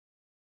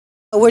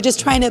We're just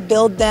trying to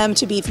build them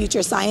to be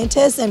future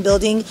scientists and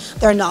building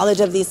their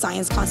knowledge of these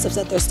science concepts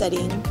that they're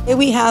studying. Here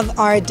we have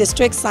our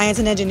district science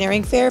and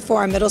engineering fair for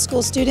our middle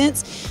school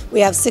students.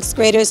 We have 6th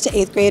graders to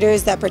 8th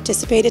graders that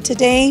participated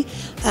today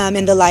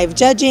in the live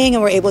judging,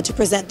 and were able to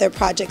present their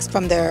projects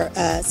from their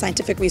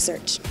scientific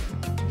research.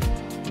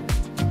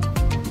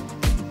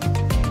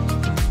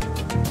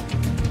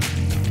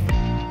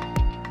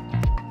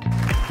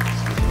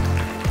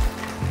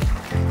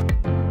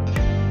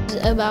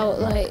 About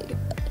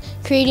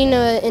creating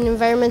an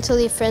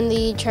environmentally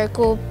friendly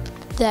charcoal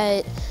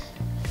that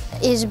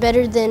is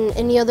better than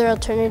any other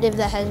alternative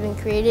that has been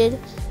created.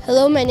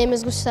 Hello, my name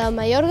is Gustavo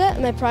Mayorga.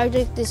 My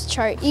project is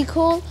Char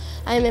Equal.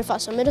 I am in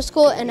Fossum Middle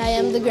School and I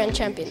am the grand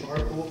champion.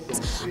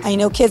 I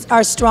know kids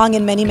are strong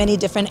in many, many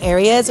different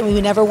areas, and we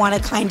never want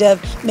to kind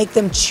of make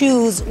them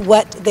choose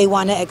what they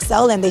want to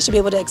excel in. They should be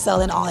able to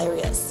excel in all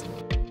areas.